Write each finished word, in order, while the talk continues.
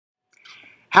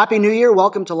Happy New Year.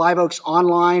 Welcome to Live Oak's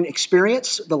online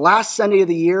experience. The last Sunday of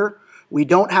the year, we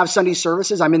don't have Sunday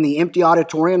services. I'm in the empty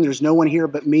auditorium. There's no one here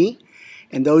but me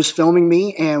and those filming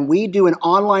me. And we do an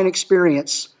online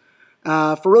experience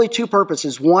for really two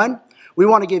purposes. One, we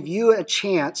want to give you a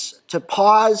chance to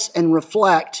pause and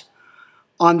reflect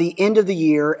on the end of the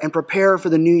year and prepare for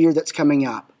the new year that's coming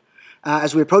up.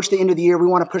 As we approach the end of the year, we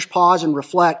want to push pause and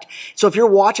reflect. So if you're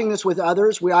watching this with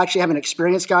others, we actually have an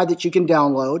experience guide that you can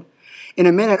download. In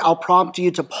a minute, I'll prompt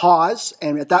you to pause,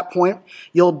 and at that point,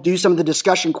 you'll do some of the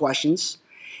discussion questions.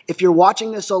 If you're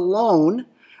watching this alone,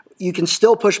 you can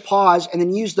still push pause and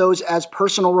then use those as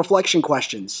personal reflection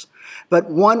questions. But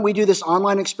one, we do this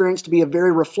online experience to be a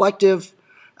very reflective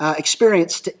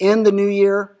experience to end the new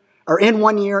year, or end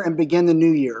one year and begin the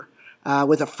new year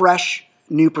with a fresh,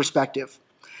 new perspective.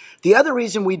 The other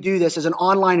reason we do this as an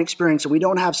online experience and we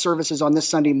don't have services on this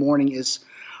Sunday morning is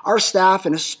our staff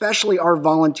and especially our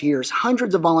volunteers,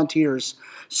 hundreds of volunteers,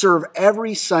 serve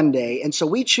every Sunday. And so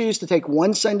we choose to take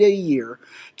one Sunday a year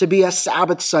to be a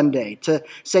Sabbath Sunday, to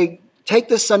say, take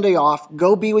this Sunday off,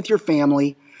 go be with your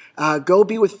family, go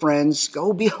be with friends,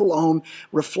 go be alone,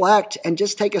 reflect, and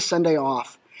just take a Sunday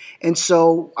off. And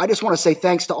so I just want to say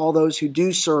thanks to all those who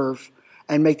do serve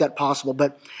and make that possible.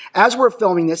 But as we're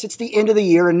filming this, it's the end of the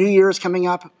year. A new year is coming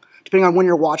up, depending on when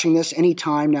you're watching this, any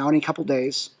time now, any couple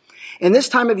days. And this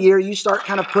time of year, you start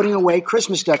kind of putting away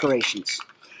Christmas decorations.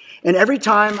 And every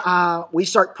time we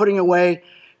start putting away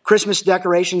Christmas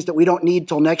decorations that we don't need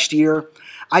till next year,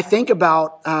 I think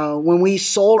about when we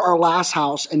sold our last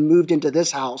house and moved into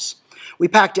this house. We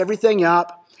packed everything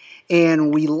up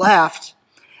and we left,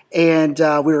 and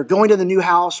we were going to the new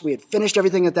house. We had finished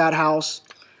everything at that house.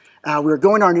 We were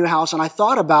going to our new house, and I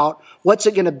thought about what's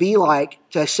it going to be like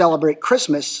to celebrate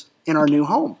Christmas in our new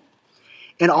home.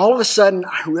 And all of a sudden,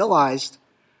 I realized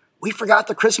we forgot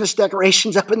the Christmas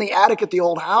decorations up in the attic at the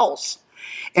old house.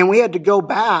 And we had to go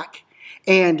back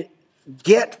and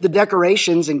get the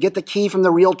decorations and get the key from the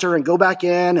realtor and go back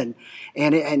in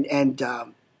and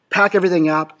pack everything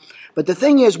up. But the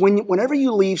thing is, whenever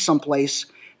you leave someplace,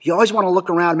 you always want to look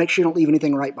around and make sure you don't leave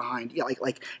anything right behind. Yeah,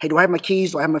 like, hey, do I have my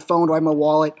keys? Do I have my phone? Do I have my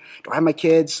wallet? Do I have my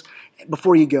kids?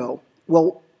 Before you go.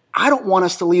 Well, I don't want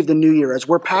us to leave the new year as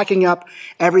we're packing up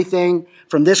everything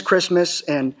from this Christmas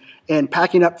and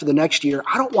packing up for the next year.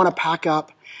 I don't want to pack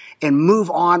up and move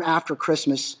on after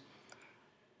Christmas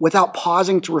without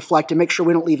pausing to reflect and make sure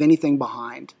we don't leave anything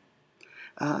behind.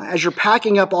 As you're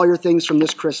packing up all your things from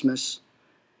this Christmas,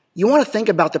 you want to think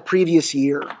about the previous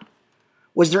year.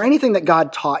 Was there anything that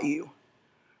God taught you?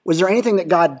 Was there anything that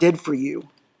God did for you?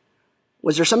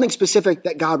 Was there something specific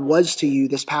that God was to you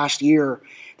this past year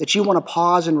that you want to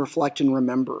pause and reflect and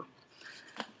remember?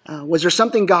 Was there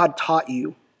something God taught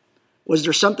you? Was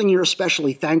there something you're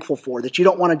especially thankful for that you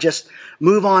don't want to just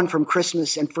move on from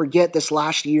Christmas and forget this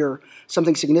last year,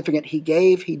 something significant He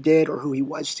gave, He did, or who He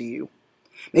was to you?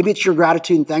 Maybe it's your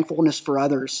gratitude and thankfulness for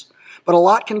others. But a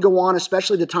lot can go on,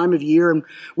 especially the time of year, and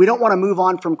we don't want to move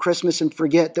on from Christmas and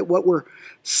forget that what we're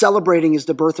celebrating is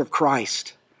the birth of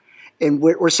Christ. And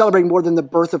we're celebrating more than the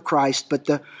birth of Christ, but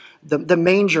the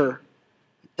manger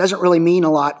doesn't really mean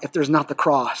a lot if there's not the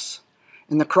cross.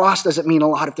 And the cross doesn't mean a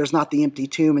lot if there's not the empty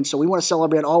tomb. And so we want to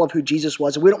celebrate all of who Jesus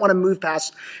was. And we don't want to move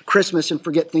past Christmas and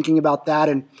forget thinking about that.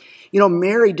 And, you know,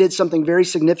 Mary did something very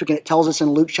significant. It tells us in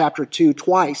Luke chapter 2,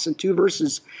 twice, in two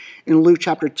verses in Luke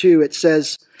chapter 2, it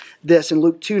says this in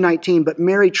Luke 2:19, but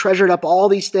Mary treasured up all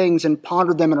these things and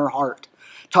pondered them in her heart.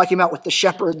 Talking about with the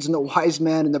shepherds and the wise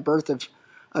men and the birth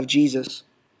of Jesus.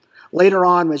 Later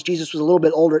on, as Jesus was a little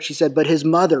bit older, she said, but his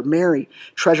mother, Mary,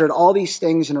 treasured all these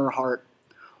things in her heart.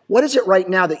 What is it right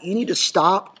now that you need to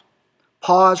stop,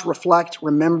 pause, reflect,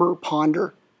 remember,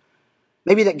 ponder?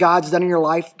 Maybe that God's done in your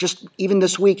life, just even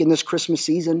this week in this Christmas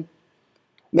season,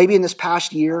 maybe in this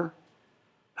past year.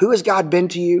 Who has God been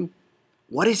to you?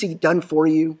 What has He done for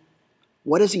you?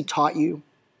 What has He taught you?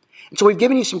 And so we've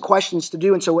given you some questions to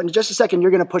do. And so in just a second,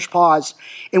 you're going to push pause.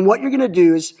 And what you're going to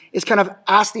do is kind of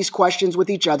ask these questions with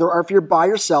each other. Or if you're by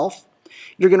yourself,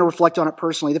 you're going to reflect on it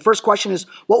personally. The first question is,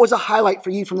 what was a highlight for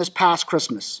you from this past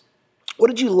Christmas? What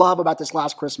did you love about this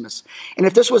last Christmas? And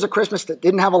if this was a Christmas that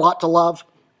didn't have a lot to love,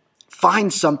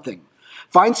 find something.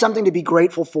 Find something to be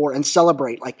grateful for and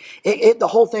celebrate. Like the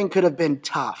whole thing could have been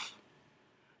tough.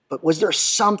 But was there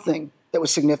something that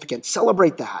was significant?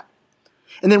 Celebrate that.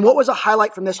 And then what was a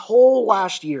highlight from this whole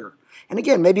last year? And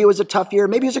again, maybe it was a tough year.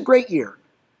 Maybe it was a great year.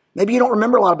 Maybe you don't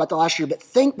remember a lot about the last year, but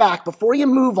think back before you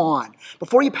move on,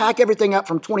 before you pack everything up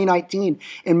from 2019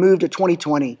 and move to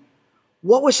 2020.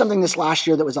 What was something this last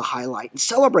year that was a highlight? And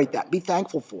celebrate that. Be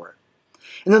thankful for it.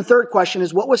 And then the third question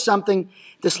is, what was something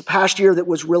this past year that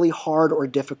was really hard or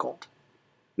difficult?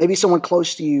 Maybe someone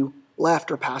close to you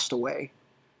left or passed away.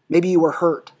 Maybe you were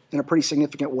hurt in a pretty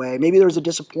significant way. Maybe there was a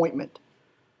disappointment.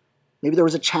 Maybe there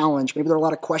was a challenge. Maybe there are a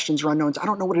lot of questions or unknowns. I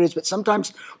don't know what it is, but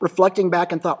sometimes reflecting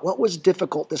back and thought, what was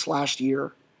difficult this last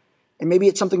year? And maybe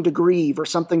it's something to grieve or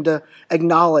something to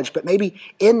acknowledge. But maybe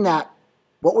in that,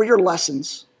 what were your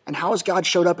lessons? And how has God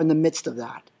showed up in the midst of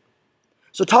that?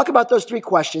 So talk about those 3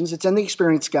 questions. It's in the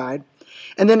experience guide.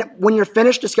 And then when you're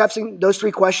finished discussing those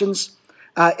 3 questions,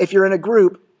 if you're in a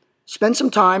group, spend some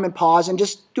time and pause and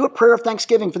just do a prayer of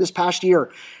thanksgiving for this past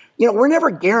year. You know, we're never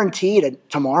guaranteed a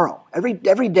tomorrow. Every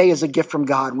day is a gift from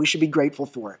God, and we should be grateful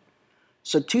for it.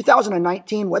 So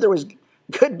 2019, whether it was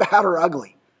good, bad, or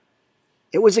ugly,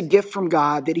 it was a gift from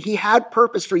God that He had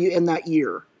purpose for you in that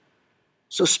year.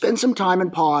 So spend some time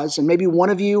and pause, and maybe one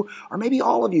of you, or maybe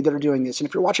all of you that are doing this, and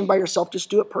if you're watching by yourself, just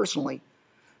do it personally.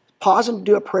 Pause and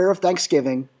do a prayer of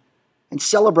thanksgiving and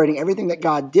celebrating everything that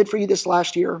God did for you this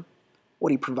last year,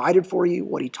 what He provided for you,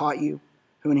 what He taught you,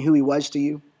 who He was to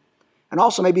you. And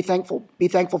also maybe be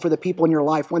thankful for the people in your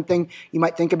life. One thing you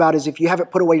might think about is if you haven't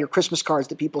put away your Christmas cards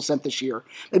that people sent this year,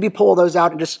 maybe pull those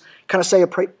out and just kind of say a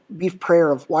brief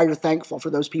prayer of why you're thankful for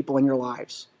those people in your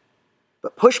lives.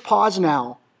 But push pause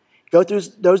now, go through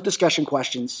those discussion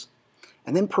questions,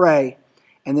 and then pray,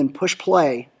 and then push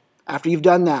play after you've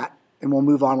done that, and we'll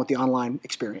move on with the online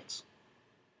experience.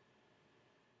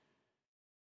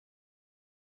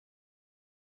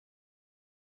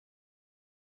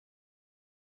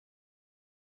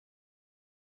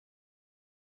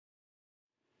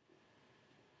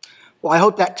 Well, I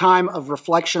hope that time of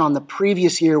reflection on the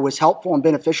previous year was helpful and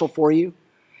beneficial for you.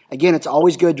 Again, it's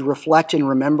always good to reflect and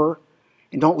remember,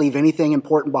 and don't leave anything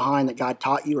important behind that God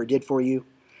taught you or did for you.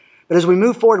 But as we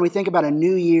move forward and we think about a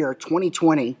new year,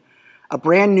 2020, a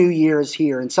brand new year is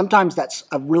here. And sometimes that's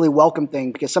a really welcome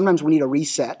thing because sometimes we need a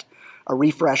reset, a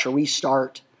refresh, a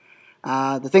restart.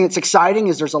 The thing that's exciting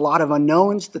is there's a lot of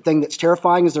unknowns. The thing that's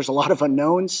terrifying is there's a lot of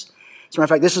unknowns. As a matter of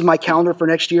fact, this is my calendar for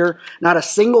next year. Not a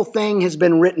single thing has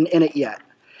been written in it yet.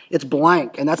 It's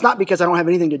blank. And that's not because I don't have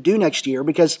anything to do next year,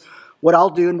 because what I'll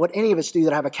do and what any of us do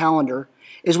that have a calendar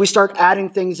is we start adding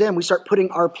things in. We start putting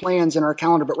our plans in our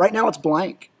calendar. But right now it's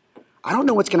blank. I don't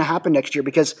know what's going to happen next year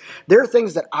because there are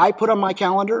things that I put on my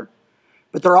calendar,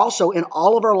 but there are also in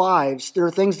all of our lives, there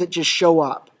are things that just show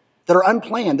up that are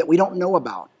unplanned that we don't know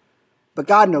about, but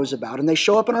God knows about. And they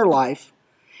show up in our life.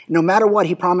 No matter what,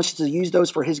 He promises to use those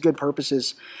for His good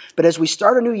purposes. But as we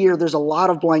start a new year, there's a lot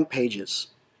of blank pages.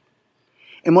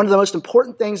 And one of the most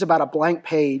important things about a blank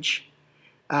page,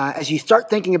 as you start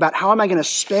thinking about how am I going to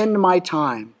spend my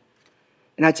time,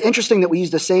 and it's interesting that we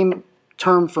use the same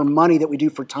term for money that we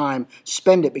do for time,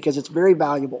 spend it, because it's very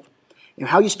valuable. And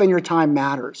how you spend your time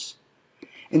matters.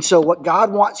 And so what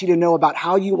God wants you to know about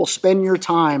how you will spend your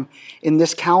time in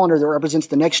this calendar that represents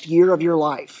the next year of your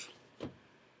life,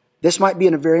 this might be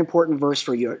a very important verse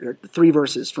for you, 3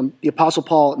 verses from the Apostle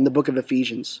Paul in the book of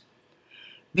Ephesians.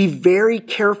 Be very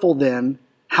careful then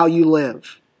how you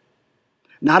live,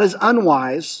 not as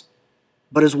unwise,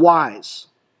 but as wise,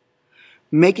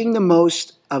 making the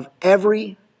most of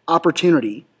every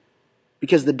opportunity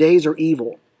because the days are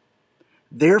evil.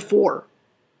 Therefore,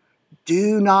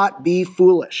 do not be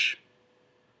foolish,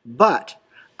 but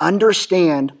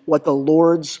understand what the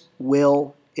Lord's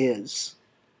will is.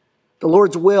 The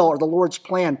Lord's will or the Lord's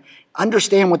plan.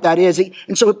 Understand what that is.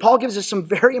 And so Paul gives us some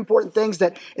very important things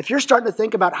that if you're starting to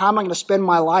think about how am I going to spend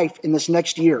my life in this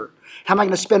next year, how am I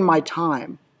going to spend my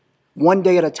time, one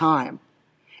day at a time.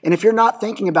 And if you're not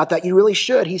thinking about that, you really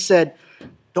should. He said,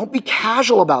 don't be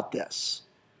casual about this.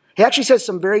 He actually says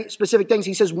some very specific things.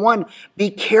 He says, 1,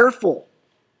 be careful.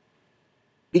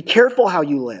 Be careful how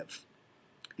you live.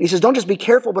 He says, don't just be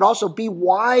careful, but also be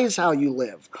wise how you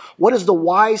live. What is the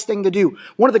wise thing to do?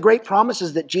 One of the great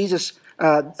promises that James,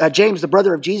 the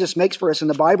brother of Jesus, makes for us in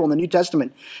the Bible, in the New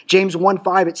Testament, James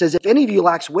 1:5, it says, if any of you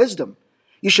lacks wisdom,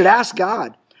 you should ask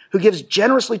God, who gives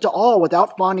generously to all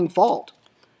without finding fault.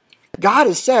 God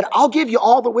has said, I'll give you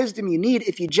all the wisdom you need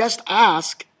if you just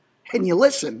ask and you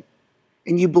listen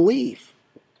and you believe.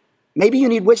 Maybe you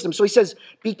need wisdom. So he says,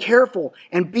 be careful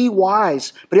and be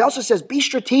wise. But he also says, be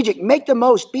strategic. Make the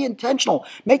most. Be intentional.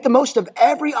 Make the most of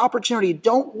every opportunity.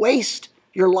 Don't waste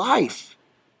your life.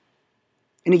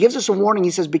 And he gives us a warning.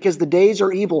 He says, because the days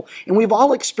are evil. And we've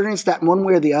all experienced that in one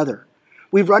way or the other.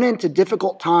 We've run into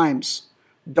difficult times,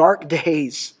 dark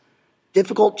days,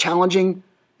 difficult, challenging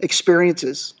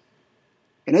experiences.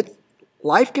 And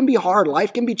life can be hard.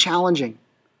 Life can be challenging.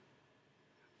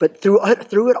 But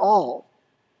through it all,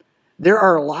 there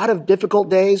are a lot of difficult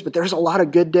days, but there's a lot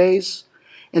of good days.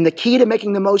 And the key to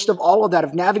making the most of all of that,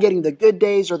 of navigating the good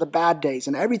days or the bad days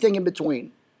and everything in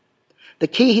between, the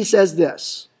key, he says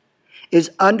this, is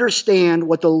understand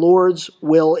what the Lord's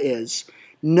will is.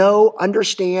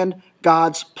 Understand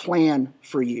God's plan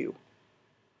for you.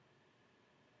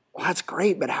 Well, that's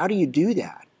great, but how do you do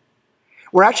that?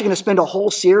 We're actually going to spend a whole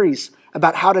series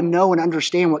about how to know and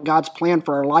understand what God's plan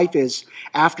for our life is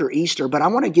after Easter. But I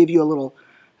want to give you a little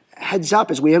heads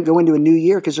up as we go into a new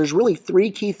year, because there's really 3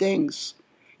 key things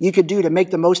you could do to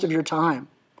make the most of your time,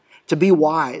 to be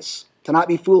wise, to not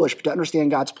be foolish, but to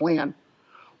understand God's plan.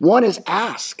 One is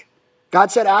ask.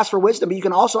 God said ask for wisdom, but you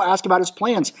can also ask about his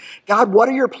plans. God, what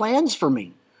are your plans for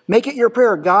me? Make it your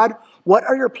prayer. God, what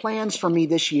are your plans for me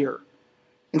this year?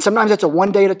 And sometimes that's a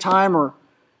one day at a time or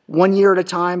 1 year at a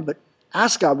time, but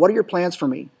ask God, what are your plans for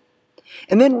me?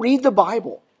 And then read the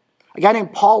Bible. A guy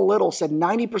named Paul Little said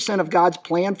 90% of God's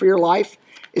plan for your life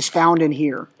is found in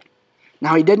here.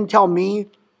 Now, he didn't tell me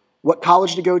what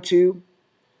college to go to,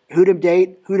 who to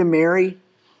date, who to marry,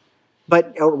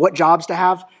 or what jobs to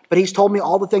have, but he's told me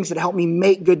all the things that help me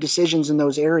make good decisions in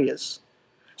those areas.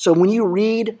 So when you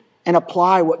read and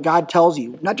apply what God tells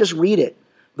you, not just read it,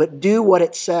 but do what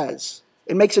it says,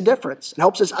 it makes a difference. It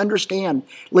helps us understand,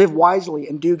 live wisely,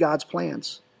 and do God's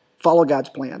plans, follow God's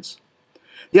plans.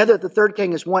 The third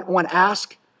thing is one,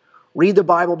 ask, read the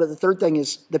Bible, but the third thing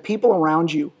is the people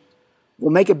around you will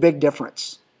make a big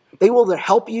difference. They will either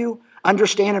help you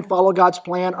understand and follow God's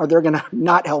plan, or they're going to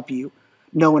not help you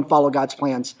know and follow God's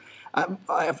plans.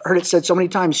 I've heard it said so many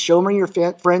times, show me your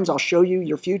friends, I'll show you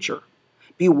your future.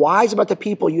 Be wise about the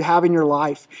people you have in your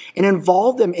life and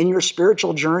involve them in your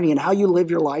spiritual journey and how you live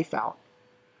your life out.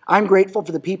 I'm grateful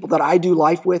for the people that I do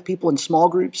life with, people in small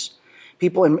groups,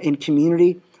 people in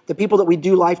community, the people that we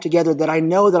do life together that I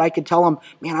know that I could tell them,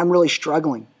 man, I'm really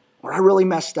struggling, or I really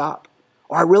messed up,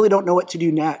 or I really don't know what to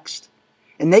do next.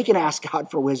 And they can ask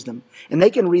God for wisdom, and they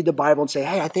can read the Bible and say,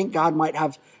 hey, I think God might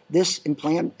have this in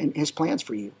his plans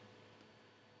for you.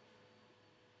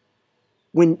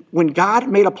 When God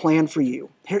made a plan for you,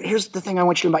 here's the thing I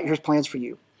want you to know about his plans for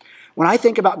you. When I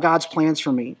think about God's plans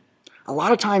for me, a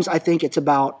lot of times I think it's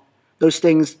about those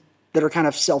things that are kind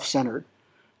of self-centered,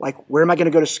 like where am I going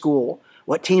to go to school?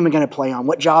 What team am I going to play on?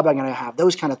 What job am I going to have?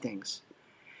 Those kind of things.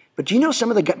 But do you know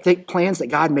some of the plans that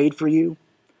God made for you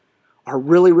are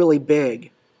really, really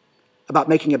big about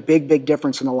making a big, big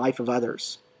difference in the life of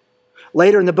others?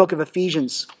 Later in the book of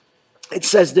Ephesians, it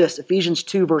says this, Ephesians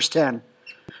 2, verse 10,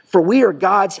 for we are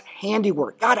God's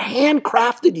handiwork. God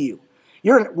handcrafted you.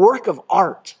 You're a work of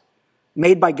art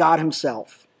made by God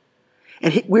himself.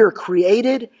 And we are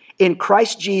created in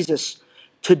Christ Jesus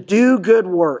to do good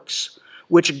works,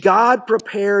 which God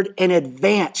prepared in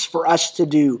advance for us to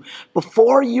do.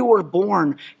 Before you were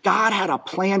born, God had a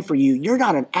plan for you. You're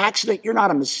not an accident. You're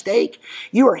not a mistake.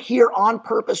 You are here on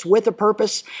purpose with a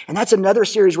purpose. And that's another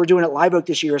series we're doing at Live Oak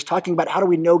this year, is talking about how do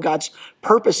we know God's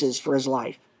purposes for his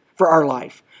life, for our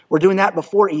life. We're doing that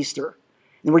before Easter.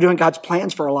 And we're doing God's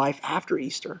plans for our life after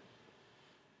Easter.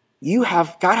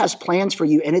 God has plans for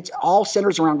you, and it's all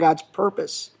centers around God's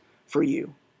purpose for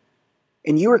you.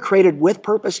 And you were created with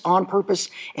purpose, on purpose,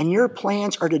 and your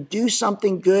plans are to do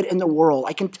something good in the world.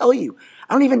 I can tell you,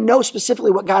 I don't even know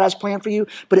specifically what God has planned for you,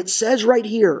 but it says right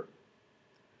here,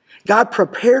 God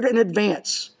prepared in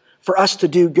advance for us to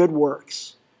do good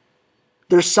works.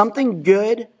 There's something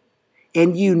good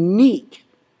and unique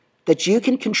that you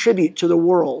can contribute to the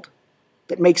world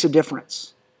that makes a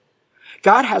difference.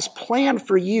 God has planned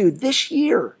for you this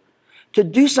year to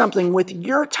do something with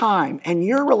your time and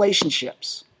your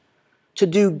relationships, to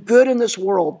do good in this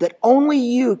world that only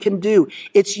you can do.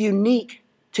 It's unique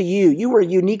to you. You were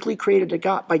uniquely created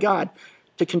by God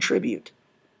to contribute.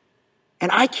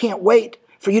 And I can't wait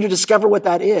for you to discover what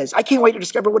that is. I can't wait to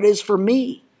discover what it is for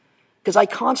me, because I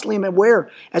constantly am aware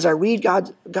as I read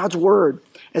God's word,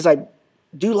 as I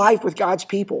do life with God's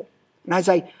people, and as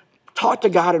I talk to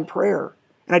God in prayer,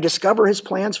 and I discover his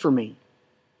plans for me.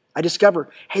 I discover,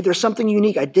 hey, there's something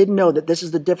unique. I didn't know that this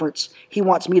is the difference he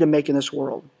wants me to make in this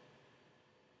world.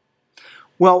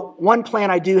 Well, one plan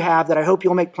I do have that I hope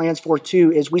you'll make plans for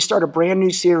too is we start a brand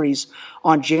new series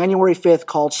on January 5th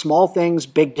called Small Things,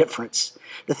 Big Difference.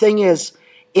 The thing is,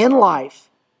 in life,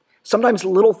 sometimes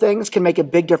little things can make a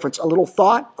big difference. A little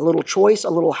thought, a little choice, a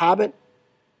little habit,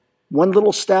 one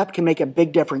little step can make a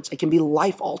big difference. It can be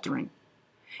life-altering.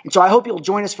 And so I hope you'll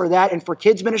join us for that. And for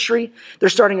kids ministry, they're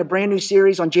starting a brand new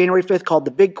series on January 5th called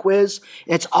The Big Quiz.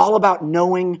 And it's all about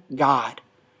knowing God.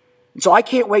 And so I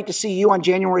can't wait to see you on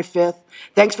January 5th.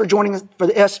 Thanks for joining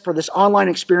us for this online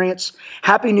experience.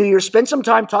 Happy New Year. Spend some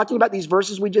time talking about these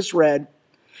verses we just read,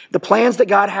 the plans that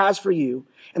God has for you,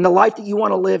 and the life that you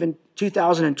want to live in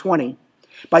 2020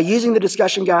 by using the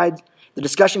discussion guide, the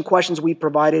discussion questions we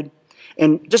provided,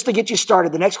 And just to get you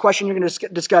started, the next question you're going to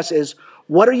discuss is,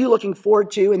 what are you looking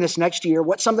forward to in this next year?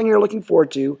 What's something you're looking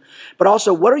forward to? But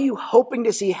also, what are you hoping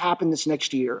to see happen this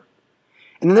next year?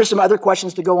 And then there's some other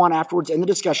questions to go on afterwards in the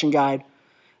discussion guide.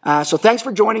 So thanks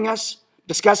for joining us.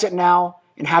 Discuss it now,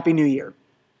 and Happy New Year.